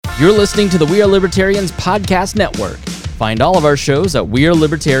You're listening to the We Are Libertarians Podcast Network. Find all of our shows at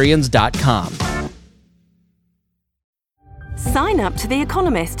wearelibertarians.com. Sign up to The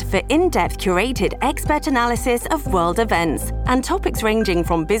Economist for in-depth curated expert analysis of world events and topics ranging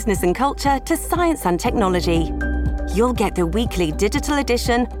from business and culture to science and technology. You'll get the weekly digital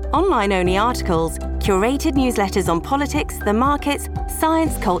edition, online-only articles, curated newsletters on politics, the markets,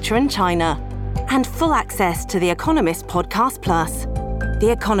 science, culture, and China, and full access to The Economist Podcast Plus.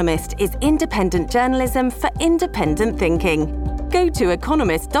 The Economist is independent journalism for independent thinking. Go to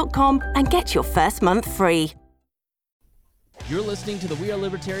economist.com and get your first month free. You're listening to the We Are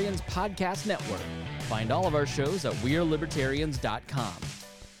Libertarians Podcast Network. Find all of our shows at wearelibertarians.com.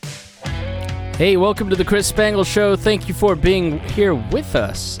 Hey, welcome to the Chris Spangle Show. Thank you for being here with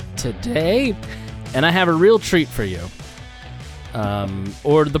us today. And I have a real treat for you.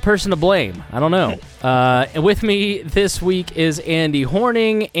 Or the person to blame. I don't know. And with me this week is Andy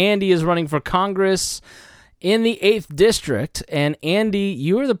Horning. Andy is running for Congress in the 8th District. And Andy,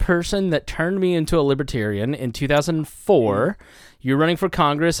 you are the person that turned me into a libertarian in 2004. You're running for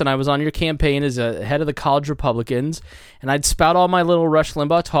Congress, and I was on your campaign as a head of the College Republicans, and I'd spout all my little Rush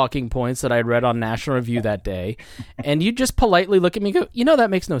Limbaugh talking points that I had read on National Review that day, and you just politely look at me and go, that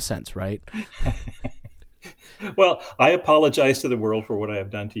makes no sense, right? Well, I apologize to the world for what I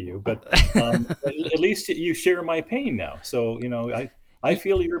have done to you, but at least you share my pain now. So, I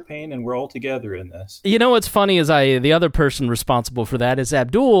feel your pain, and we're all together in this. You know what's funny is the other person responsible for that is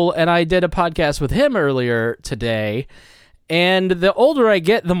Abdul, and I did a podcast with him earlier today. And the older I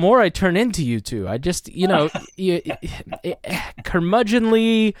get, the more I turn into you two. I just,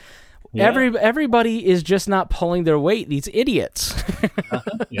 curmudgeonly, yeah. Everybody is just not pulling their weight, these idiots.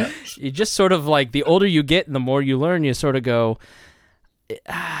 Yeah. You just sort of like, the older you get and the more you learn, you sort of go,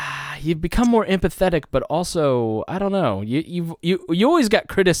 you become more empathetic, but also, I don't know, you always got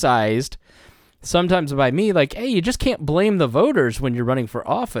criticized, sometimes by me, like, hey, you just can't blame the voters when you're running for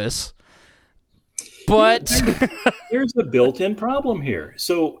office. But there's a built-in problem here.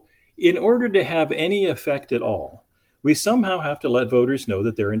 So in order to have any effect at all, we somehow have to let voters know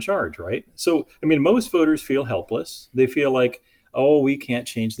that they're in charge, right? So, most voters feel helpless. They feel like, we can't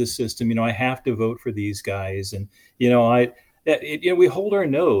change the system. I have to vote for these guys. And, we hold our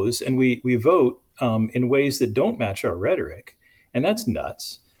nose and we vote in ways that don't match our rhetoric. And that's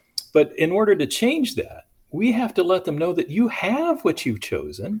nuts. But in order to change that, we have to let them know that you have what you've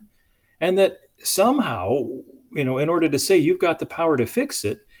chosen, and that somehow, in order to say you've got the power to fix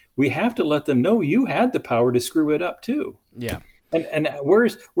it, we have to let them know you had the power to screw it up too. Yeah. And where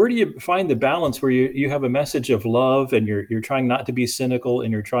do you find the balance where you have a message of love and you're trying not to be cynical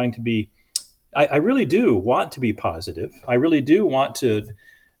and you're trying to be, I really do want to be positive. I really do want to,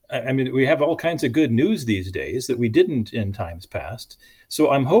 we have all kinds of good news these days that we didn't in times past.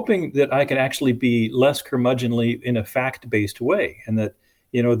 So I'm hoping that I can actually be less curmudgeonly in a fact-based way, and that,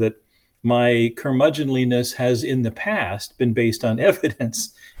 that my curmudgeonliness has in the past been based on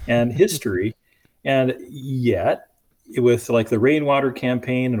evidence and history. And yet, with like the rainwater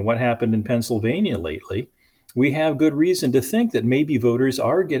campaign and what happened in Pennsylvania lately, we have good reason to think that maybe voters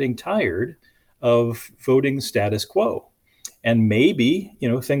are getting tired of voting status quo. And maybe,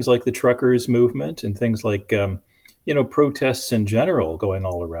 things like the truckers movement and things like, protests in general going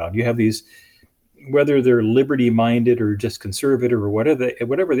all around. You have these, whether they're liberty-minded or just conservative or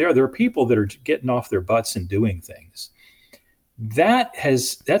whatever they are, there are people that are getting off their butts and doing things.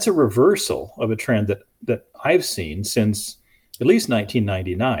 That's a reversal of a trend that I've seen since at least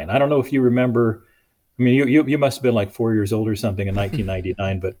 1999. I don't know if you remember. You must have been like 4 years old or something in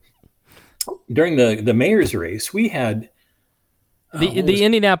 1999. But during the mayor's race, we had the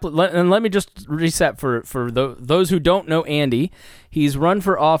Indianapolis, and let me just reset for those who don't know Andy. He's run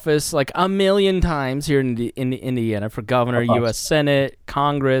for office like a million times here in Indiana, for governor, U.S. Senate,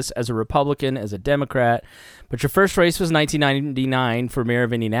 Congress, as a Republican, as a Democrat. But your first race was 1999 for mayor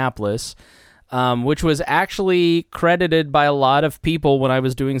of Indianapolis, which was actually credited by a lot of people when I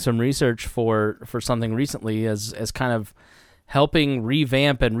was doing some research for something recently as kind of helping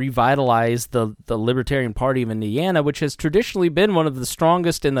revamp and revitalize the Libertarian Party of Indiana, which has traditionally been one of the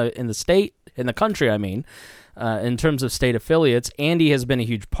strongest in the state, in the country, in terms of state affiliates. Andy has been a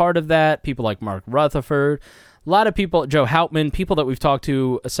huge part of that. People like Mark Rutherford, a lot of people, Joe Houtman, people that we've talked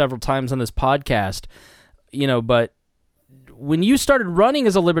to several times on this podcast, but when you started running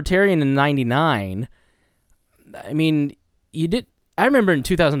as a libertarian in 99, you did. I remember in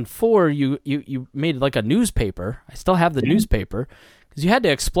 2004, you made like a newspaper. I still have the newspaper, because you had to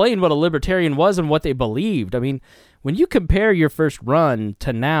explain what a libertarian was and what they believed. When you compare your first run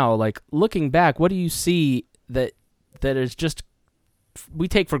to now, like looking back, what do you see that is just we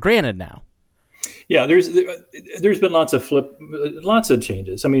take for granted now. Yeah, there's been lots of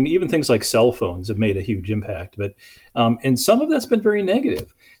changes. I mean, even things like cell phones have made a huge impact, but and some of that's been very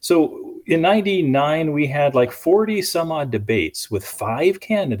negative. So in '99, we had like 40 some odd debates with 5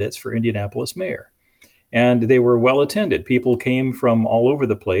 candidates for Indianapolis mayor, and they were well attended. People came from all over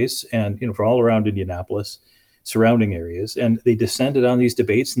the place, and from all around Indianapolis, surrounding areas, and they descended on these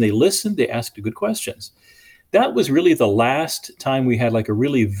debates and they listened. They asked good questions. That was really the last time we had like a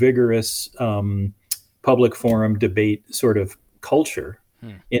really vigorous public forum debate sort of culture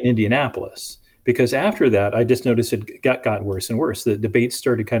in Indianapolis. Because after that, I just noticed it got worse and worse. The debates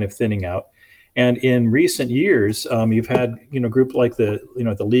started kind of thinning out. And in recent years, you've had group like the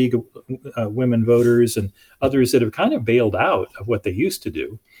League of Women Voters and others that have kind of bailed out of what they used to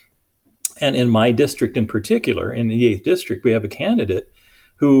do. And in my district in particular, in the 8th district, we have a candidate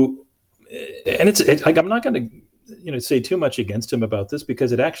who, and it's I'm not going to say too much against him about this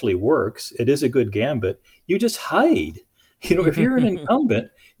because it actually works. It is a good gambit. You just hide. If you're an incumbent,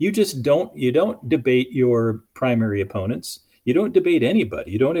 you don't debate your primary opponents. You don't debate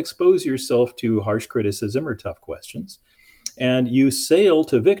anybody. You don't expose yourself to harsh criticism or tough questions. And you sail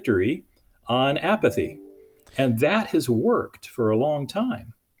to victory on apathy. And that has worked for a long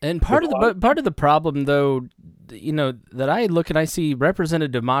time. And part of the problem, though, that I look and I see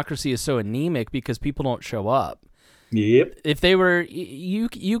representative democracy is so anemic because people don't show up. Yep. If they were,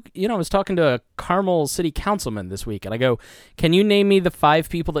 I was talking to a Carmel city councilman this week, and I go, "Can you name me the 5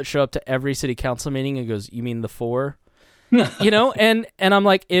 people that show up to every city council meeting?" And he goes, "You mean the 4?" And I'm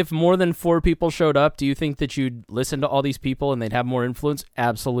like, if more than 4 people showed up, do you think that you'd listen to all these people and they'd have more influence?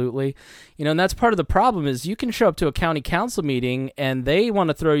 Absolutely. And that's part of the problem is you can show up to a county council meeting and they want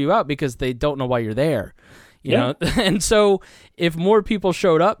to throw you out because they don't know why you're there. You know, and so if more people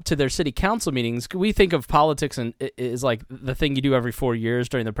showed up to their city council meetings, we think of politics and is like the thing you do every 4 years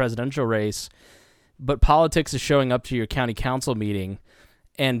during the presidential race, but politics is showing up to your county council meeting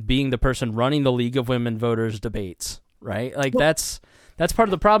and being the person running the League of Women Voters debates, right? Like that's part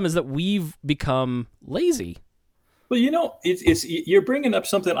of the problem is that we've become lazy. Well, it's you're bringing up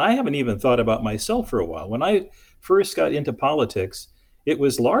something I haven't even thought about myself for a while. When I first got into politics, it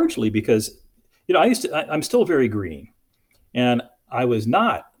was largely because I'm still very green, and I was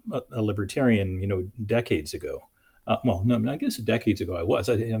not a libertarian, decades ago. I guess decades ago I was.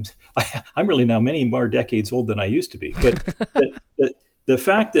 I'm really now many more decades old than I used to be. But the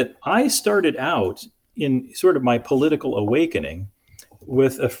fact that I started out in sort of my political awakening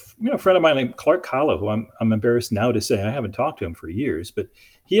with a friend of mine named Clark Kahlo, who I'm embarrassed now to say I haven't talked to him for years, but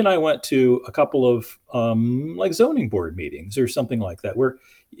he and I went to a couple of like zoning board meetings or something like that where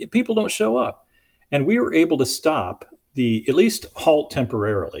people don't show up. And we were able to stop at least halt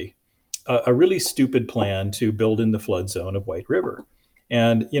temporarily, a really stupid plan to build in the flood zone of White River.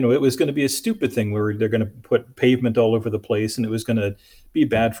 And, it was going to be a stupid thing where they're going to put pavement all over the place and it was going to be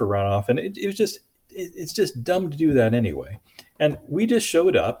bad for runoff. And it's just dumb to do that anyway. And we just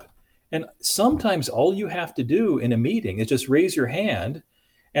showed up. And sometimes all you have to do in a meeting is just raise your hand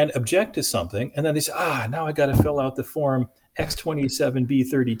and object to something. And then they say, now I got to fill out the form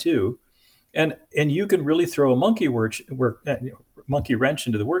X27B32. And you can really throw a monkey wrench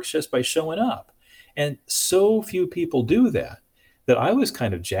into the works just by showing up. And so few people do that I was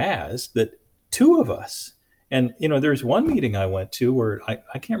kind of jazzed that 2 of us, and, there's one meeting I went to where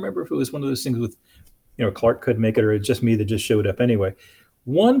I can't remember if it was one of those things with, Clark couldn't make it or just me that just showed up anyway.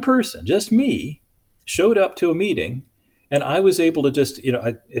 One person, just me, showed up to a meeting and I was able to just,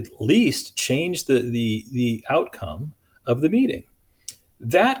 at least change the outcome of the meeting.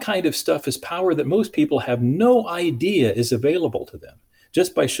 That kind of stuff is power that most people have no idea is available to them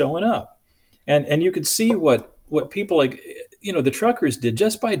just by showing up. And you could see what people like, the truckers did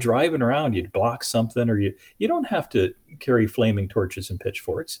just by driving around. You'd block something or you don't have to carry flaming torches and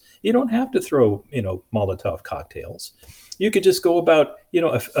pitchforks. You don't have to throw, Molotov cocktails. You could just go about,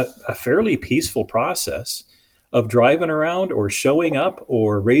 a fairly peaceful process of driving around or showing up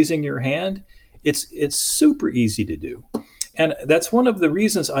or raising your hand. It's super easy to do. And that's one of the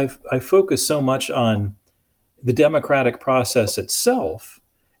reasons I focus so much on the democratic process itself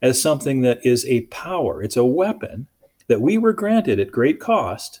as something that is a power. It's a weapon that we were granted at great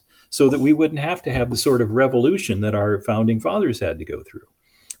cost so that we wouldn't have to have the sort of revolution that our founding fathers had to go through,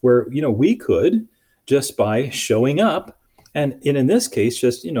 where, we could just by showing up and in this case,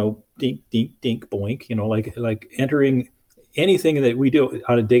 just, dink, dink, dink, boink, like entering anything that we do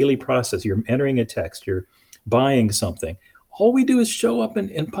on a daily process. You're entering a text, you're buying something. All we do is show up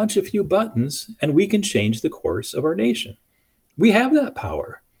and punch a few buttons, and we can change the course of our nation. We have that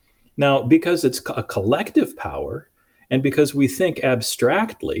power. Now, because it's a collective power, And because we think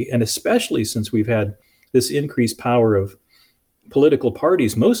abstractly, and especially since we've had this increased power of political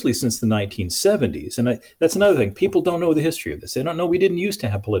parties, mostly since the 1970s. And that's another thing. People don't know the history of this. They don't know we didn't used to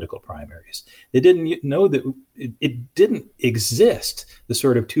have political primaries. They didn't know that it didn't exist, the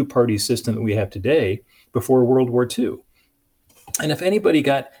sort of two-party system that we have today before World War II. And if anybody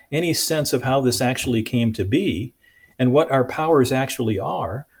got any sense of how this actually came to be and what our powers actually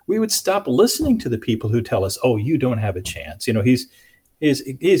are, we would stop listening to the people who tell us, oh, you don't have a chance.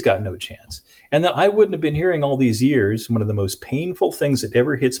 He's got no chance. And that I wouldn't have been hearing all these years, one of the most painful things that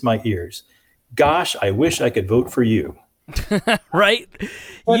ever hits my ears. Gosh, I wish I could vote for you. Right?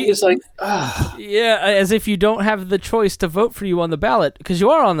 It's like, Yeah, as if you don't have the choice to vote for you on the ballot, because you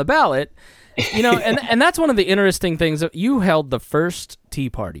are on the ballot. And that's one of the interesting things. That you held the first Tea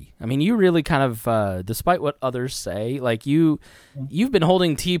Party. I mean, you really kind of, despite what others say, like you've been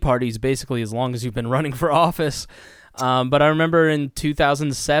holding tea parties basically as long as you've been running for office. But I remember in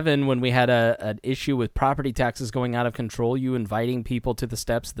 2007 when we had an issue with property taxes going out of control, you inviting people to the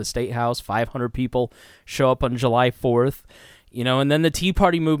steps of the State House. 500 people show up on July 4th, and then the Tea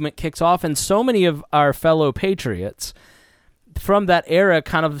Party movement kicks off, and so many of our fellow patriots from that era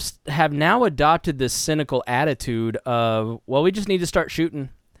kind of have now adopted this cynical attitude of, well, we just need to start shooting.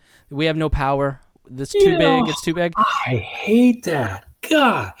 We have no power. It's too big. It's too big. I hate that.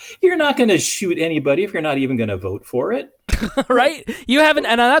 God, you're not going to shoot anybody if you're not even going to vote for it. Right? You haven't,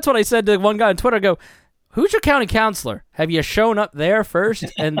 and that's what I said to one guy on Twitter. I go, who's your county councilor? Have you shown up there first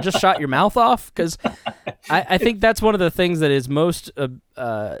and just shot your mouth off? Because I think that's one of the things that is most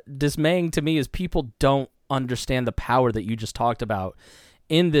dismaying to me is people don't understand the power that you just talked about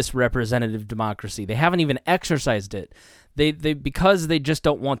in this representative democracy. They haven't even exercised it. They because they just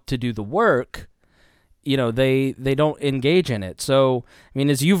don't want to do the work. They don't engage in it. So, I mean,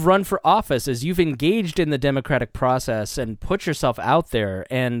 as you've run for office, as you've engaged in the democratic process and put yourself out there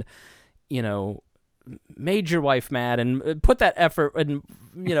and, made your wife mad and put that effort and,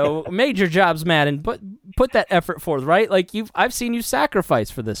 made your jobs mad and put that effort forth, right? Like I've seen you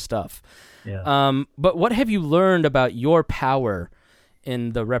sacrifice for this stuff. Yeah. But what have you learned about your power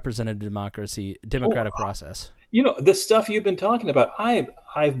in the representative democratic process? The stuff you've been talking about,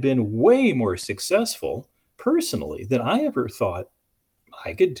 I've been way more successful personally than I ever thought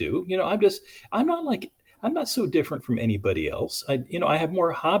I could do. I'm not so different from anybody else. I have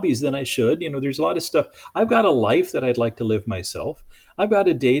more hobbies than I should. There's a lot of stuff. I've got a life that I'd like to live myself. I've got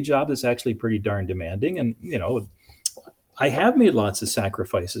a day job that's actually pretty darn demanding. And, I have made lots of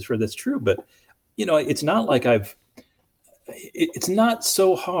sacrifices for that's true, but, it's not like it's not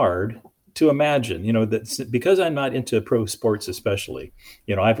so hard to imagine, that because I'm not into pro sports, especially,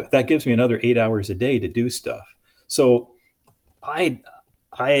 that gives me another 8 hours a day to do stuff. So I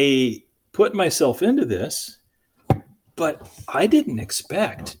put myself into this, but I didn't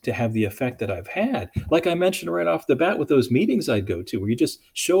expect to have the effect that I've had. Like I mentioned right off the bat with those meetings I'd go to, where you just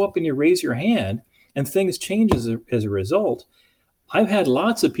show up and you raise your hand and things change as a result. I've had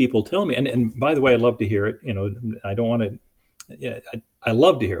lots of people tell me, and by the way, I love to hear it. I don't want to. Yeah, I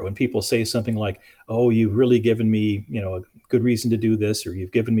love to hear when people say something like, "Oh, you've really given me, a good reason to do this," or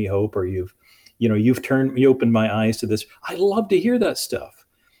 "You've given me hope," or "You opened my eyes to this." I love to hear that stuff,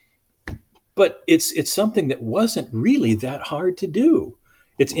 but it's something that wasn't really that hard to do.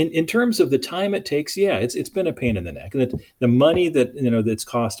 It's in terms of the time it takes. Yeah, it's been a pain in the neck, and the money that that's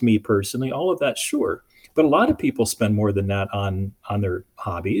cost me personally, all of that, sure. But a lot of people spend more than that on their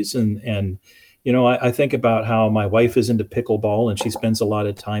hobbies and. I think about how my wife is into pickleball and she spends a lot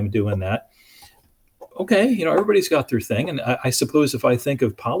of time doing that. Okay, everybody's got their thing. And I suppose if I think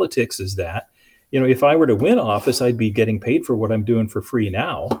of politics as that, if I were to win office, I'd be getting paid for what I'm doing for free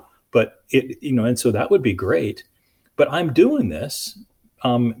now. But and so that would be great. But I'm doing this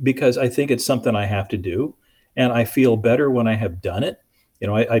because I think it's something I have to do. And I feel better when I have done it.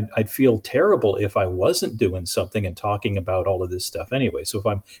 I'd feel terrible if I wasn't doing something and talking about all of this stuff anyway. So if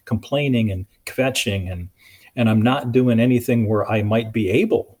I'm complaining and kvetching and I'm not doing anything where I might be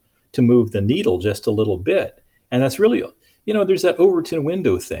able to move the needle just a little bit, and that's really, there's that Overton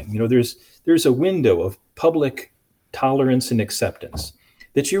window thing. There's a window of public tolerance and acceptance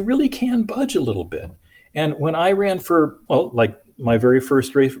that you really can budge a little bit. And when I ran for, like my very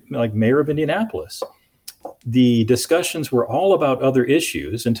first race, like mayor of Indianapolis, the discussions were all about other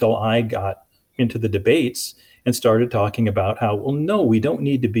issues until I got into the debates and started talking about how, well, no, we don't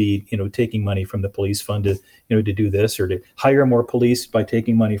need to be, taking money from the police fund to, to do this or to hire more police by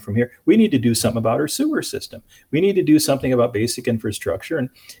taking money from here. We need to do something about our sewer system. We need to do something about basic infrastructure. And,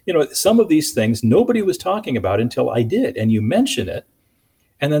 some of these things nobody was talking about until I did. And you mention it.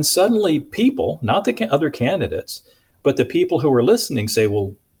 And then suddenly people, not the other candidates, But the people who are listening say,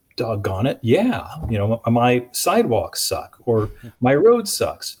 well, doggone it, yeah, my sidewalks suck, or my road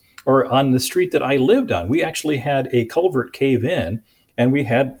sucks, or on the street that I lived on, we actually had a culvert cave in, and we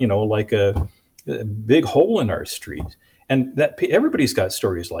had, like a big hole in our street. And that everybody's got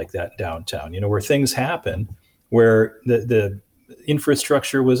stories like that downtown, where things happen where the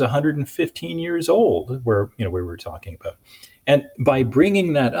infrastructure was 115 years old, where, we were talking about. And by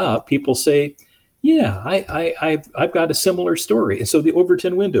bringing that up, people say, yeah, I've got a similar story. And so the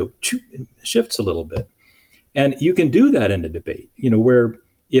Overton window shifts a little bit. And you can do that in a debate, where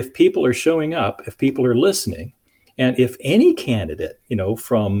if people are showing up, if people are listening, and if any candidate,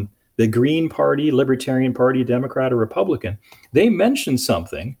 from the Green Party, Libertarian Party, Democrat, or Republican, they mention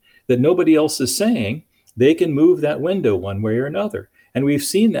something that nobody else is saying, they can move that window one way or another. And we've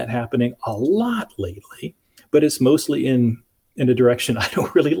seen that happening a lot lately, but it's mostly in a direction I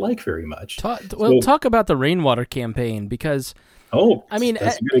don't really like very much. Talk about the rainwater campaign, because that's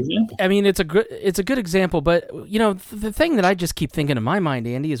a good example. It's a good example, but the thing that I just keep thinking in my mind,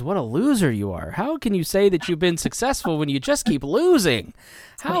 Andy, is what a loser you are. How can you say that you've been successful when you just keep losing?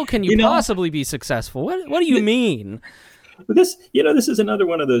 How can you possibly be successful? What do you mean? This is another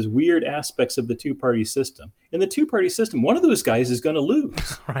one of those weird aspects of the two-party system. In the two-party system, one of those guys is going to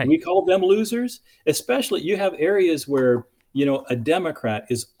lose. Right. We call them losers. Especially, you have areas where a Democrat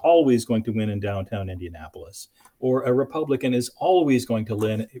is always going to win in downtown Indianapolis, or a Republican is always going to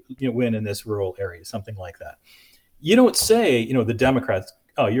win in this rural area, something like that. You don't say, the Democrats,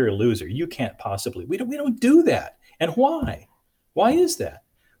 oh, you're a loser, you can't possibly. We don't do that. And why? Why is that?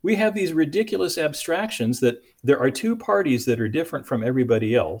 We have these ridiculous abstractions that there are two parties that are different from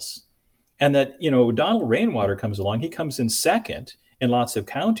everybody else, and that, Donald Rainwater comes along, he comes in second in lots of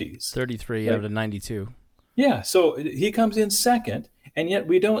counties. 33 out of 92. Yeah, so he comes in second, and yet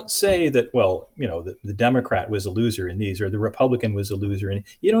we don't say that, well, the Democrat was a loser in these, or the Republican was a loser. And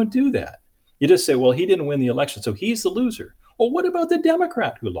you don't do that. You just say, well, he didn't win the election, so he's the loser. Well, what about the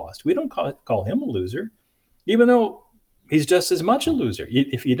Democrat who lost? We don't call him a loser, even though he's just as much a loser.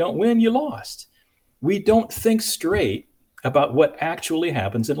 If you don't win, you lost. We don't think straight about what actually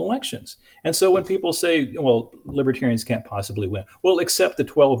happens in elections. And so when people say, well, libertarians can't possibly win, well, except the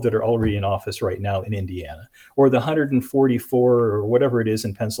 12 that are already in office right now in Indiana, or the 144 or whatever it is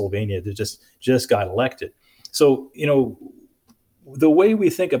in Pennsylvania that just got elected. So, the way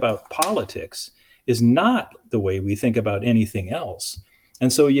we think about politics is not the way we think about anything else.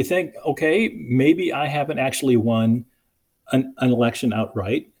 And so you think, okay, maybe I haven't actually won an election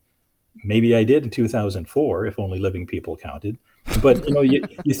outright. Maybe I did in 2004, if only living people counted. But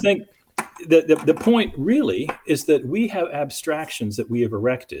you think that the point really is that we have abstractions that we have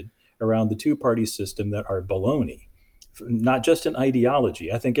erected around the two-party system that are baloney, not just an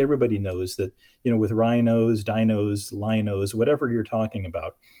ideology. I think everybody knows that, with rhinos, dinos, linos, whatever you're talking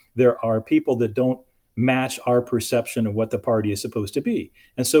about, there are people that don't match our perception of what the party is supposed to be.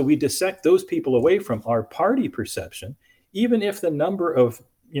 And so we dissect those people away from our party perception, even if the number of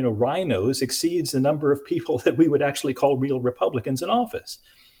rhinos exceeds the number of people that we would actually call real Republicans in office.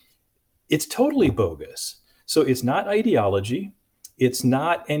 It's totally bogus. So it's not ideology. It's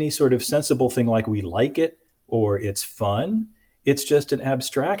not any sort of sensible thing like we like it or it's fun. It's just an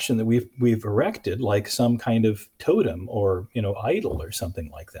abstraction that we've erected like some kind of totem or, idol or something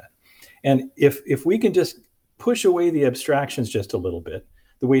like that. And if we can just push away the abstractions just a little bit,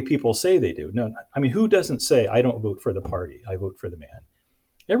 the way people say they do. No, I mean, who doesn't say, I don't vote for the party, I vote for the man?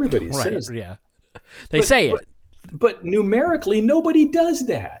 Everybody says that. Yeah. They say it. But numerically, nobody does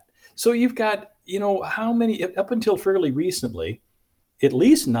that. So you've got, how many, up until fairly recently, at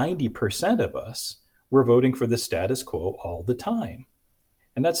least 90% of us were voting for the status quo all the time.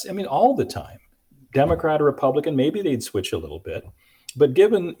 And that's, all the time. Democrat or Republican, maybe they'd switch a little bit. But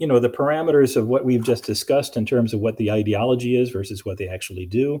given, the parameters of what we've just discussed in terms of what the ideology is versus what they actually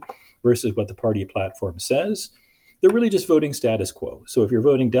do versus what the party platform says, they're really just voting status quo. So if you're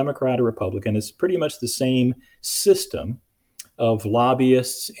voting Democrat or Republican, it's pretty much the same system of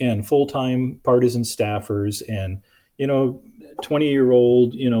lobbyists and full-time partisan staffers and,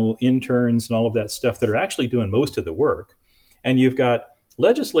 20-year-old, interns and all of that stuff that are actually doing most of the work. And you've got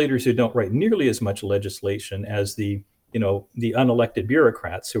legislators who don't write nearly as much legislation as the unelected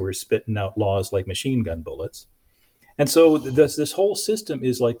bureaucrats who are spitting out laws like machine gun bullets. And so this whole system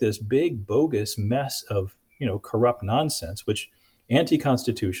is like this big bogus mess of corrupt nonsense, which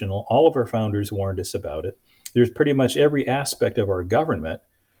anti-constitutional. All of our founders warned us about it. There's pretty much every aspect of our government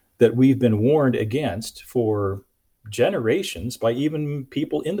that we've been warned against for generations by even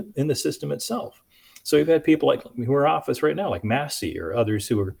people in the system itself. So you've had people like who are in office right now, like Massey or others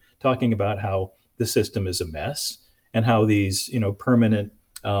who are talking about how the system is a mess and how these, permanent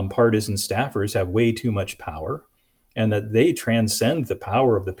partisan staffers have way too much power, and that they transcend the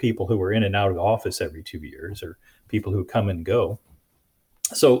power of the people who are in and out of office every 2 years, or people who come and go.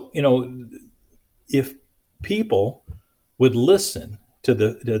 So, if people would listen to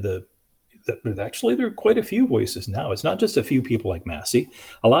the actually, there are quite a few voices now. It's not just a few people like Massey.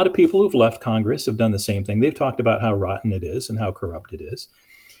 A lot of people who've left Congress have done the same thing. They've talked about how rotten it is and how corrupt it is.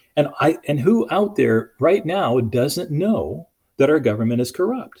 And who out there right now doesn't know that our government is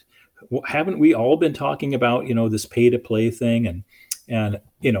corrupt? Haven't we all been talking about, this pay to play thing, and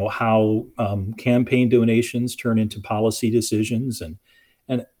how campaign donations turn into policy decisions, and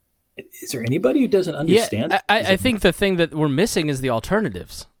is there anybody who doesn't understand? Yeah, I think the thing that we're missing is the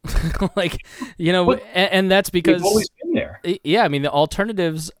alternatives. And that's because they've always been there. Yeah, I mean, the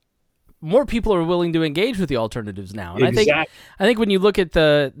alternatives, more people are willing to engage with the alternatives now. And exactly. I think when you look at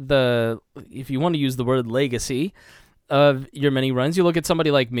the if you want to use the word legacy of your many runs, you look at somebody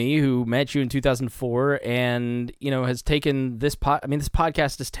like me who met you in 2004 and, has taken this this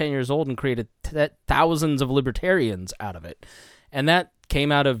podcast is 10 years old and created thousands of libertarians out of it. And that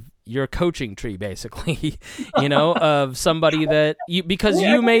came out of your coaching tree, basically, of somebody that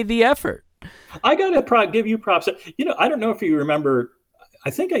you made the effort. I got to give you props. I don't know if you remember,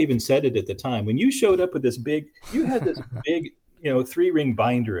 I think I even said it at the time, when you showed up with you had this big, 3-ring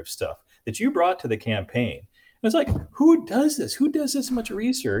binder of stuff that you brought to the campaign. And it's like, who does this? Who does this much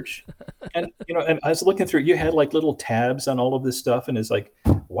research? And, and I was looking through, you had like little tabs on all of this stuff. And it's like,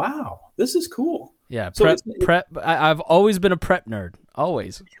 wow, this is cool. Yeah. Prep. I've always been a prep nerd.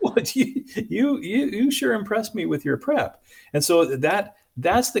 Always. Well, you sure impressed me with your prep. And so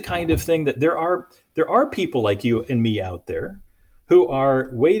that's the kind of thing that there are people like you and me out there who are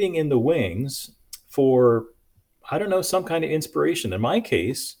waiting in the wings for, I don't know, some kind of inspiration. In my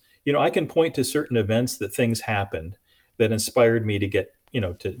case, I can point to certain events that things happened that inspired me to get,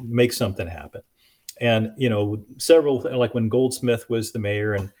 to make something happen. And, several, like when Goldsmith was the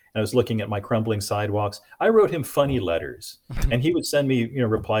mayor and I was looking at my crumbling sidewalks, I wrote him funny letters and he would send me,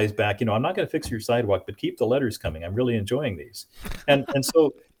 replies back, I'm not going to fix your sidewalk, but keep the letters coming. I'm really enjoying these. And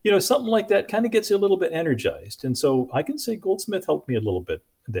so, something like that kind of gets you a little bit energized. And so I can say Goldsmith helped me a little bit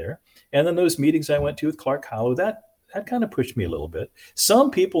there. And then those meetings I went to with Clark Hollow, that kind of pushed me a little bit.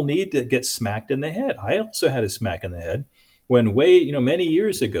 Some people need to get smacked in the head. I also had a smack in the head when many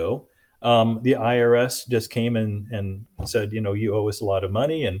years ago, the IRS just came and said, you owe us a lot of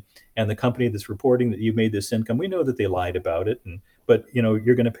money, and the company that's reporting that you made this income, we know that they lied about it, but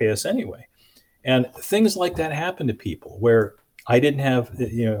you're going to pay us anyway. And things like that happen to people where I didn't have,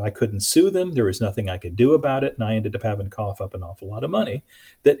 I couldn't sue them. There was nothing I could do about it. And I ended up having to cough up an awful lot of money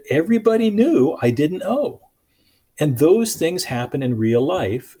that everybody knew I didn't owe. And those things happen in real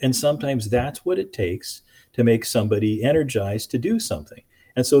life. And sometimes that's what it takes to make somebody energized to do something.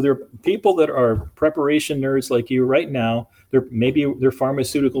 And so there are people that are preparation nerds like you right now. They're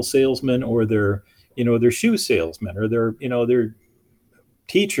pharmaceutical salesmen, or they're shoe salesmen, or they're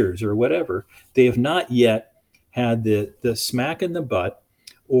teachers or whatever. They have not yet had the smack in the butt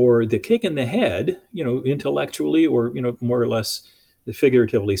or the kick in the head, intellectually or, more or less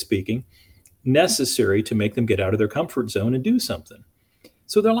figuratively speaking, necessary to make them get out of their comfort zone and do something.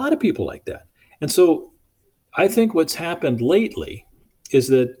 So there are a lot of people like that. And so I think what's happened lately is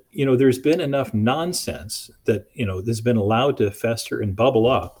that, there's been enough nonsense that, that's been allowed to fester and bubble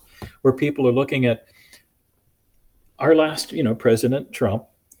up, where people are looking at our last, President Trump,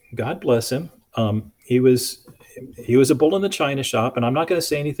 God bless him. He was a bull in the China shop. And I'm not going to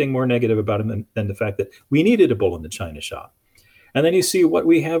say anything more negative about him than the fact that we needed a bull in the China shop. And then you see what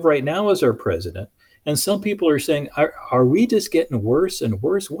we have right now as our president. And some people are saying, are we just getting worse and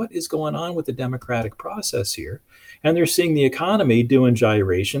worse? What is going on with the democratic process here? And they're seeing the economy doing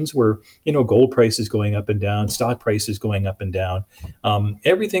gyrations where, gold prices going up and down, stock prices going up and down.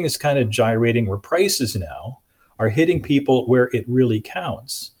 Everything is kind of gyrating where prices now are hitting people where it really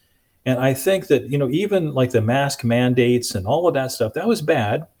counts. And I think that, even like the mask mandates and all of that stuff, that was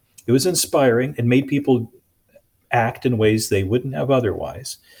bad. It was inspiring. It made people act in ways they wouldn't have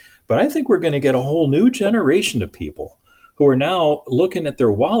otherwise. But I think we're going to get a whole new generation of people who are now looking at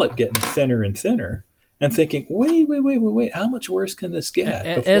their wallet getting thinner and thinner and thinking, wait, how much worse can this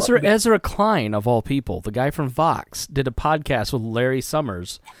get? Ezra Klein, of all people, the guy from Vox, did a podcast with Larry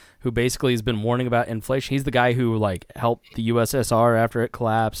Summers, who basically has been warning about inflation. He's the guy who helped the USSR after it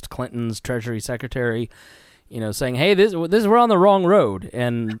collapsed, Clinton's Treasury Secretary, saying, hey, this we're on the wrong road.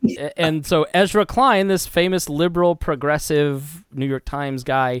 And so Ezra Klein, this famous liberal, progressive New York Times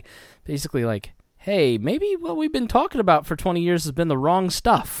guy, basically hey, maybe what we've been talking about for 20 years has been the wrong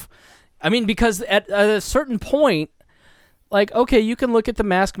stuff. I mean, because at a certain point, like, okay, you can look at the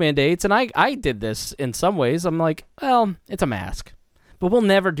mask mandates, and I did this in some ways. I'm like, well, it's a mask, but we'll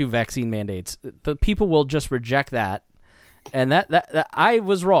never do vaccine mandates. The people will just reject that, and that I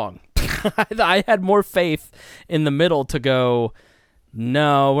was wrong. I had more faith in the middle to go,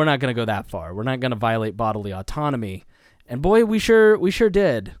 no, we're not going to go that far. We're not going to violate bodily autonomy. And boy, we sure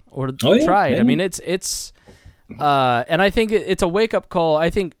did, or tried. I mean, it's and I think it's a wake-up call. I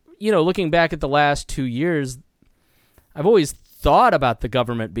think, looking back at the last 2 years, I've always thought about the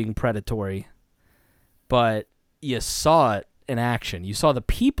government being predatory, but you saw it in action. You saw the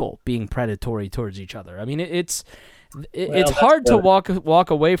people being predatory towards each other. I mean, it's hard to walk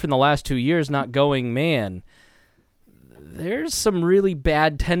away from the last 2 years not going, man, there's some really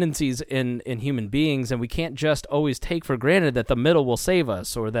bad tendencies in human beings, and we can't just always take for granted that the middle will save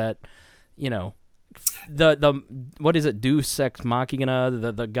us, or that, the what is it, Deus Ex Machina,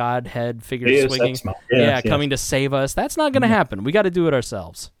 the Godhead figure swinging, coming to save us. That's not going to happen. We got to do it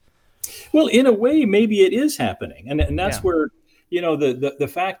ourselves. Well, in a way, maybe it is happening, and that's where the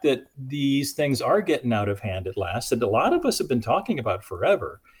fact that these things are getting out of hand at last, that a lot of us have been talking about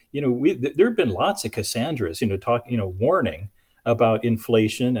forever. There have been lots of Cassandras, warning about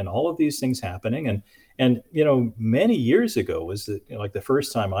inflation and all of these things happening. And many years ago was like the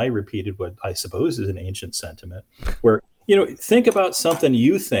first time I repeated what I suppose is an ancient sentiment, where, think about something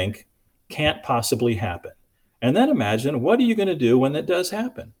you think can't possibly happen. And then imagine, what are you going to do when that does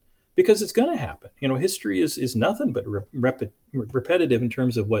happen? Because it's going to happen. History is nothing but repetitive in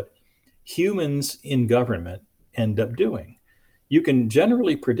terms of what humans in government end up doing. You can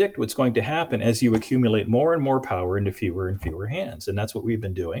generally predict what's going to happen as you accumulate more and more power into fewer and fewer hands. And that's what we've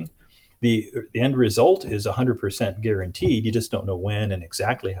been doing. The end result is 100% guaranteed. You just don't know when and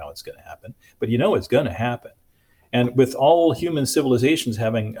exactly how it's going to happen, but it's going to happen. And with all human civilizations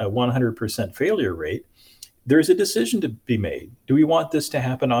having a 100% failure rate, there's a decision to be made. Do we want this to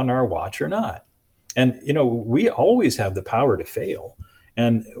happen on our watch or not? And, we always have the power to fail.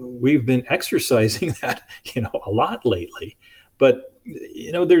 And we've been exercising that, a lot lately. But,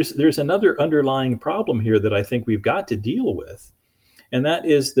 there's another underlying problem here that I think we've got to deal with. And that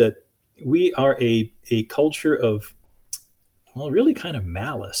is that we are a culture of, really kind of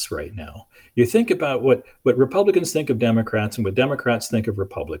malice right now. You think about what Republicans think of Democrats and what Democrats think of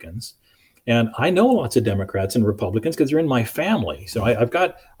Republicans. And I know lots of Democrats and Republicans because they're in my family. So I've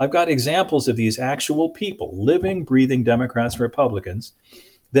got examples of these actual people, living, breathing Democrats and Republicans,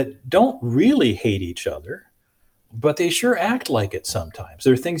 that don't really hate each other, but they sure act like it sometimes.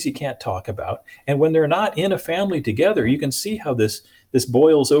 There are things you can't talk about. And when they're not in a family together, you can see how this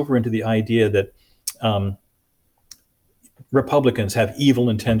boils over into the idea that Republicans have evil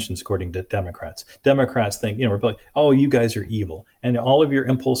intentions, according to Democrats. Democrats think, oh, you guys are evil, and all of your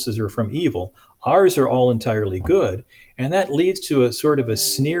impulses are from evil. Ours are all entirely good. And that leads to a sort of a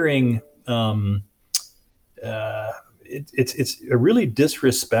sneering, it's a really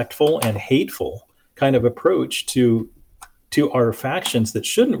disrespectful and hateful kind of approach to our factions that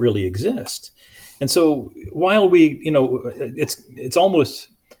shouldn't really exist. And so while it's almost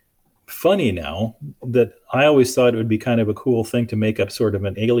funny now that I always thought it would be kind of a cool thing to make up sort of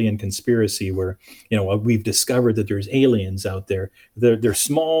an alien conspiracy where, we've discovered that there's aliens out there. They're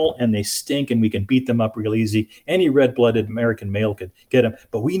small and they stink and we can beat them up real easy. Any red-blooded American male could get them,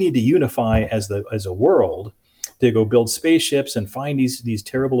 but we need to unify as a world to go build spaceships and find these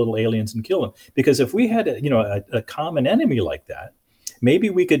terrible little aliens and kill them. Because if we had a common enemy like that, maybe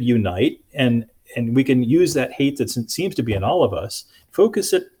we could unite and we can use that hate that seems to be in all of us,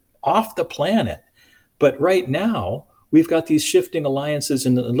 focus it off the planet. But right now, we've got these shifting alliances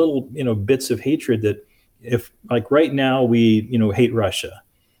and little bits of hatred that, if like right now we hate Russia.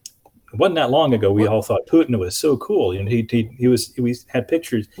 It wasn't that long ago we all thought Putin was so cool. We had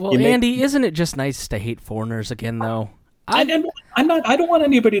pictures. Well, Andy, isn't it just nice to hate foreigners again, though? I don't want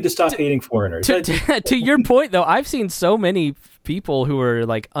anybody to stop hating foreigners. To your point, though, I've seen so many people who are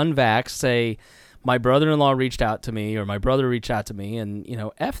like unvaxxed say, my brother-in-law reached out to me, or my brother reached out to me, and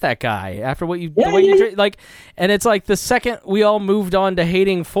F that guy after what you like. And it's like the second we all moved on to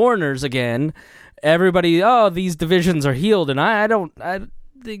hating foreigners again, everybody, these divisions are healed, and I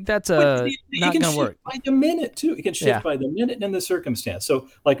think that's not going to work. By the minute too, it can shift by the minute and the circumstance. So,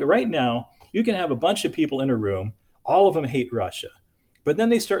 like right now, you can have a bunch of people in a room, all of them hate Russia. But then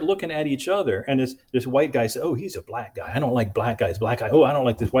they start looking at each other, and this white guy says, oh, he's a black guy. I don't like black guys. Black guy. Oh, I don't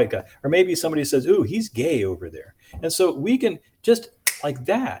like this white guy. Or maybe somebody says, oh, he's gay over there. And so we can just like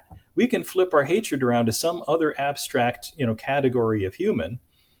that, we can flip our hatred around to some other abstract, category of human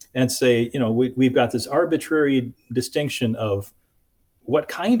and say, we've got this arbitrary distinction of what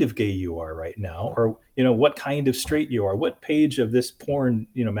kind of gay you are right now, or, what kind of straight you are, what page of this porn,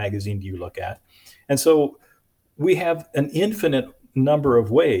 magazine do you look at? And so we have an infinite number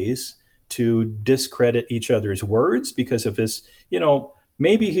of ways to discredit each other's words because of this,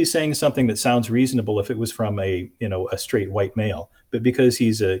 maybe he's saying something that sounds reasonable if it was from a straight white male, but because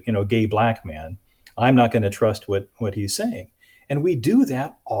he's a, gay black man, I'm not going to trust what he's saying. And we do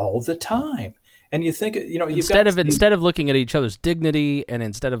that all the time. And you think, instead of looking at each other's dignity and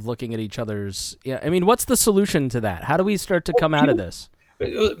instead of looking at each other's, what's the solution to that? How do we start to come out of this?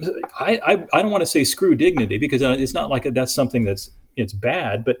 I don't want to say screw dignity, because it's not like that's something it's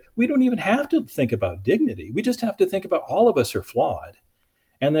bad, but we don't even have to think about dignity. We just have to think about all of us are flawed.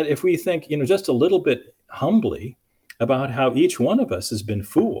 And that if we think, just a little bit humbly about how each one of us has been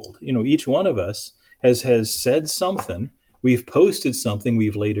fooled, each one of us has said something, we've posted something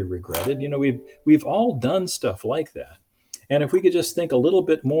we've later regretted. We've all done stuff like that. And if we could just think a little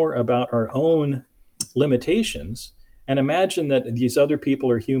bit more about our own limitations and imagine that these other people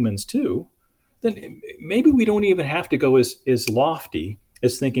are humans too, then maybe we don't even have to go as lofty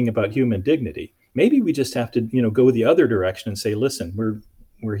as thinking about human dignity. Maybe we just have to, go the other direction and say, listen,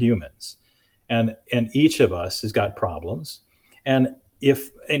 we're humans, and each of us has got problems. And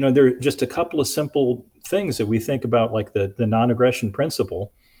if, there are just a couple of simple things that we think about, like the non-aggression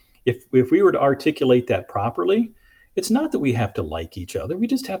principle, if we were to articulate that properly, it's not that we have to like each other. We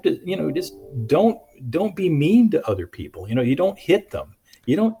just have to, just don't be mean to other people. You don't hit them.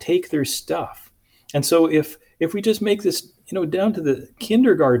 You don't take their stuff. And so if we just make this, down to the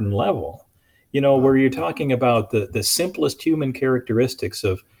kindergarten level, where you're talking about the simplest human characteristics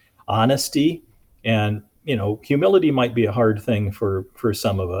of honesty, and, humility might be a hard thing for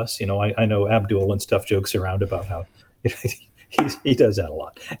some of us. I know Abdul and stuff jokes around about how he does that a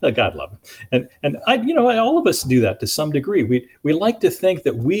lot. God love him. And all of us do that to some degree. We like to think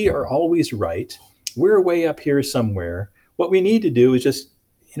that we are always right. We're way up here somewhere. What we need to do is just,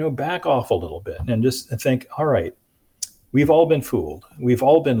 back off a little bit and just think, all right, we've all been fooled. We've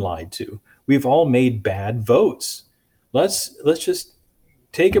all been lied to. We've all made bad votes. Let's just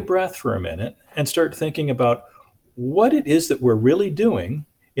take a breath for a minute and start thinking about what it is that we're really doing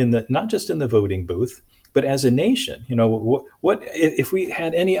not just in the voting booth, but as a nation. What if we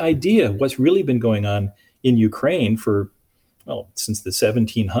had any idea what's really been going on in Ukraine since the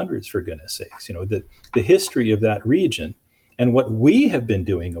 1700s, for goodness sakes, the history of that region and what we have been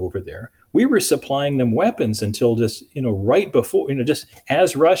doing over there. We were supplying them weapons until just, right before, just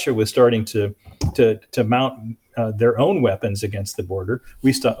as Russia was starting to mount their own weapons against the border,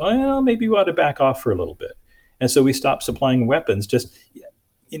 we stopped, maybe we ought to back off for a little bit. And so we stopped supplying weapons. Just,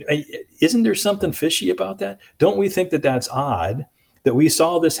 isn't there something fishy about that? Don't we think that that's odd, that we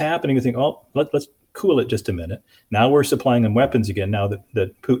saw this happening and think, let's cool it just a minute. Now we're supplying them weapons again, now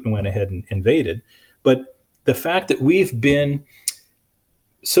that Putin went ahead and invaded. But the fact that we've been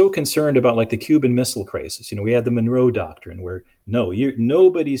so concerned about, like, the Cuban Missile Crisis, we had the Monroe Doctrine, where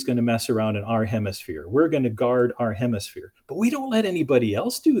nobody's going to mess around in our hemisphere. We're going to guard our hemisphere, but we don't let anybody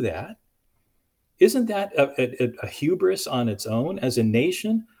else do that. Isn't that a hubris on its own as a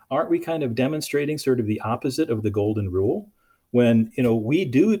nation? Aren't we kind of demonstrating sort of the opposite of the golden rule? When, we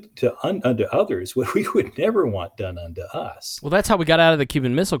do unto others what we would never want done unto us. Well, that's how we got out of the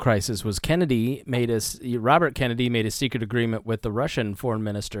Cuban Missile Crisis. Was Robert Kennedy made a secret agreement with the Russian foreign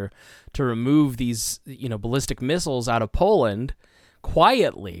minister to remove these, ballistic missiles out of Poland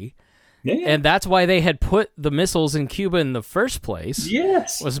quietly. Yeah. And that's why they had put the missiles in Cuba in the first place.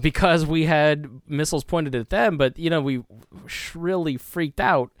 Yes. Was because we had missiles pointed at them, but, we really freaked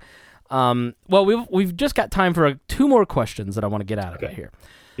out. Well, we've just got time for two more questions that I want to get out of it here.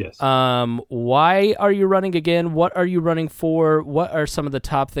 Yes. Why are you running again? What are you running for? What are some of the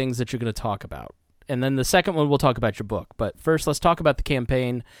top things that you're going to talk about? And then the second one, we'll talk about your book. But first, let's talk about the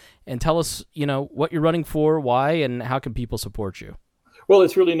campaign and tell us, what you're running for, why, and how can people support you? Well,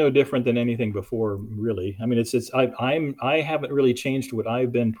 it's really no different than anything before, really. I mean, I haven't really changed what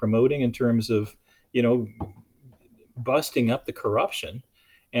I've been promoting in terms of, busting up the corruption.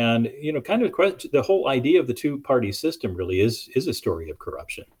 And, kind of the whole idea of the two-party system really is a story of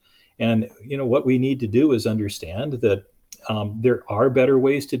corruption. And, what we need to do is understand that there are better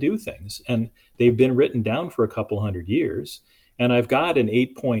ways to do things. And they've been written down for a couple hundred years. And I've got an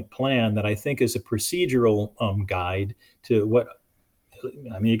 8-point plan that I think is a procedural guide to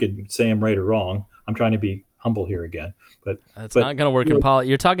you could say I'm right or wrong. I'm trying to be humble here again, but that's not going to work in politics.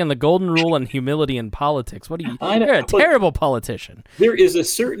 You're talking the golden rule and humility in politics. What are you? You're a terrible politician. There is a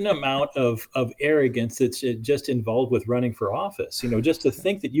certain amount of arrogance that's just involved with running for office. Just to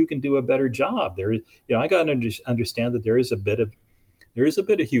think that you can do a better job. I got to understand that there is a bit of There is a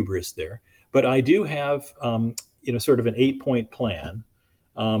bit of hubris there, but I do have, sort of an 8-point plan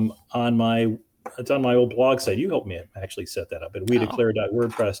on my. It's on my old blog site. You helped me actually set that up at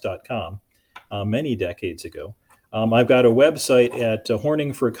wedeclare.wordpress.com many decades ago. I've got a website at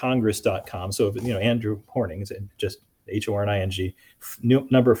horningforcongress.com. So, Andrew Horning is just HORNING,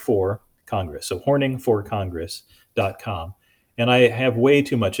 number 4, Congress. So horningforcongress.com. And I have way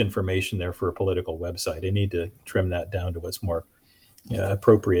too much information there for a political website. I need to trim that down to what's more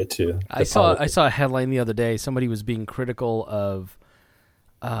appropriate to. I saw a headline the other day. Somebody was being critical of,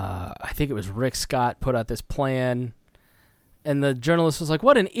 I think it was Rick Scott put out this plan, and the journalist was like,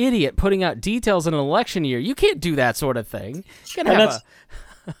 "What an idiot putting out details in an election year! You can't do that sort of thing."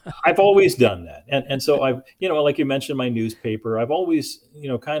 I've always done that, and so I've like you mentioned my newspaper. I've always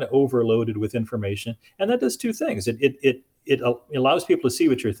kind of overloaded with information, and that does two things. It allows people to see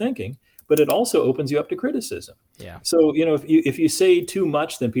what you're thinking, but it also opens you up to criticism. Yeah. So if you say too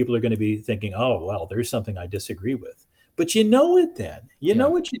much, then people are going to be thinking, "Oh, well, there's something I disagree with." But you know it then. You know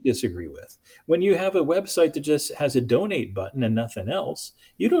what you disagree with. When you have a website that just has a donate button and nothing else,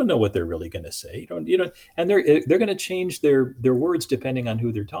 you don't know what they're really going to say. You don't, and they're going to change their words depending on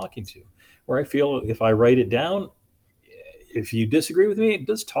who they're talking to. Where I feel if I write it down, if you disagree with me,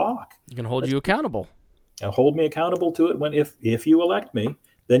 just talk. You can hold you accountable. Hold me accountable to it when if you elect me,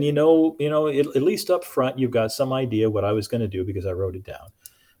 then at least up front you've got some idea what I was going to do because I wrote it down.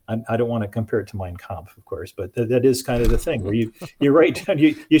 I don't want to compare it to Mein Kampf, of course, but that is kind of the thing where you write down,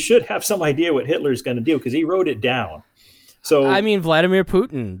 you should have some idea what Hitler's going to do because he wrote it down. So I mean, Vladimir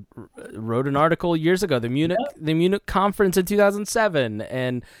Putin wrote an article years ago, the Munich conference in 2007,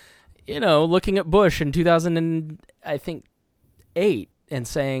 and looking at Bush in 2008 and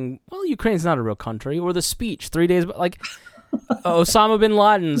saying, well, Ukraine's not a real country, or the speech 3 days, like. Osama bin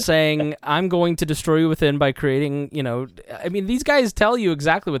Laden saying, I'm going to destroy you within by creating, I mean, these guys tell you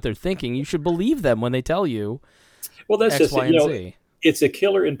exactly what they're thinking. You should believe them when they tell you. Well, that's X, just Y, and Z. It's a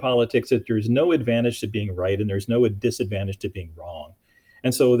killer in politics that there's no advantage to being right and there's no disadvantage to being wrong.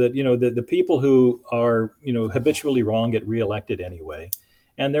 And so that, the people who are, habitually wrong get reelected anyway.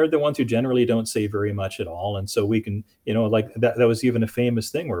 And they're the ones who generally don't say very much at all. And so we can, like that was even a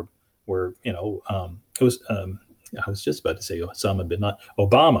famous thing where it was, I was just about to say Osama bin Laden.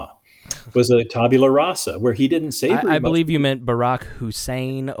 Obama was a tabula rasa, where he didn't say very much. I believe you meant Barack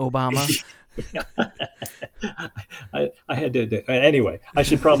Hussein Obama. I had to. Anyway, I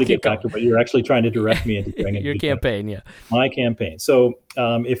should probably get back to what you're actually trying to direct me into doing. Your campaign, yeah. My campaign. So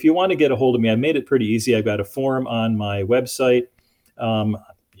if you want to get a hold of me, I made it pretty easy. I've got a form on my website.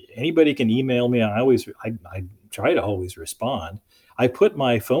 Anybody can email me. I try to always respond. I put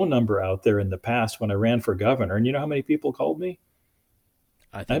my phone number out there in the past when I ran for governor, and you know how many people called me?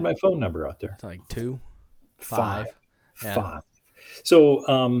 I had my phone number out there. Like 2, 5. 5. So,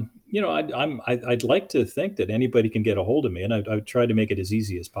 I'd like to think that anybody can get a hold of me, and I try to make it as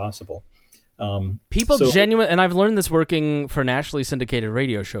easy as possible. People and I've learned this working for a nationally syndicated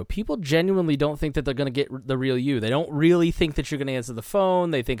radio show. People genuinely don't think that they're going to get the real you. They don't really think that you're going to answer the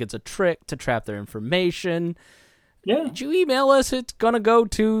phone. They think it's a trick to trap their information. Yeah. Did you email us? It's going to go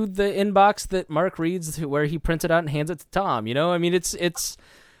to the inbox that Mark reads, where he prints it out and hands it to Tom. I mean, it's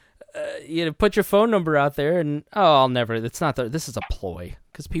put your phone number out there and, it's not this is a ploy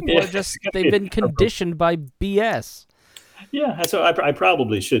because people are just, they've been conditioned by BS. Yeah. So I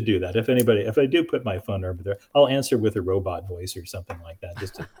probably should do that. If I do put my phone number there, I'll answer with a robot voice or something like that,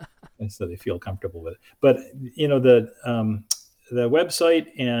 just to, so they feel comfortable with it. But, the website,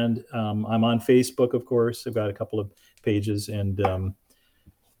 and I'm on Facebook, of course. I've got a couple of pages, and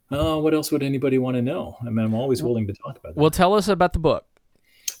what else would anybody want to know? I mean, I'm always willing to talk about that. Well, tell us about the book.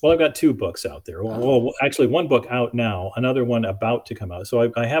 Well, I've got 2 books out there. Well, actually, one book out now, another one about to come out. So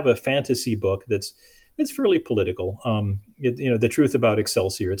I have a fantasy book it's fairly political. The Truth About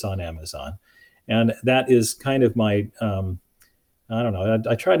Excelsior. It's on Amazon, and that is kind of my. I don't know.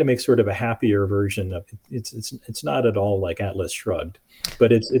 I try to make sort of a happier version of it. It's not at all like Atlas Shrugged,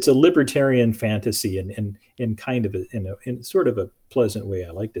 but it's a libertarian fantasy in kind of in sort of a pleasant way,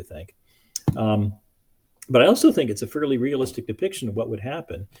 I like to think. But I also think it's a fairly realistic depiction of what would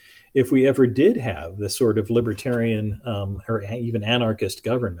happen if we ever did have this sort of libertarian or even anarchist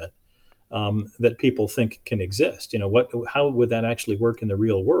government that people think can exist. How would that actually work in the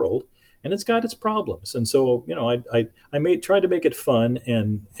real world? And it's got its problems. And so, I may try to make it fun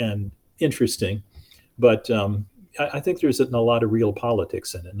and interesting, but I think there's a lot of real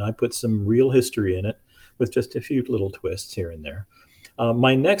politics in it. And I put some real history in it with just a few little twists here and there.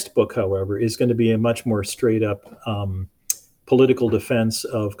 My next book, however, is going to be a much more straight up political defense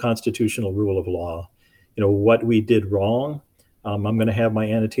of constitutional rule of law. What we did wrong, I'm going to have my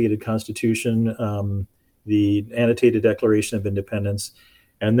annotated Constitution, the annotated Declaration of Independence,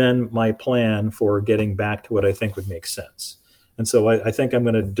 and then my plan for getting back to what I think would make sense. And so I think I'm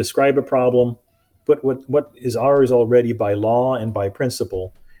going to describe a problem, put what is ours already by law and by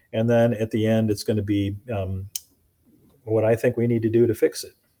principle, and then at the end, it's going to be what I think we need to do to fix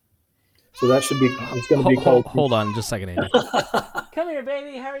it. So that should be, it's going to be called... Hold on just a second, Andy. Come here,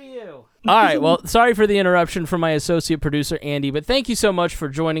 baby. How are you? All right. Well, sorry for the interruption from my associate producer, Andy, but thank you so much for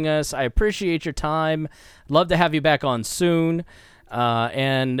joining us. I appreciate your time. Love to have you back on soon.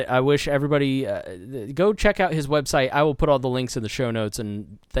 And I wish everybody go check out his website. I will put all the links in the show notes,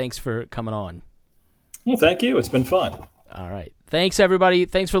 and thanks for coming on. Well, thank you. It's been fun. All right. Thanks, everybody.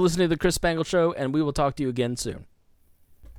 Thanks for listening to The Chris Spangle Show, and we will talk to you again soon.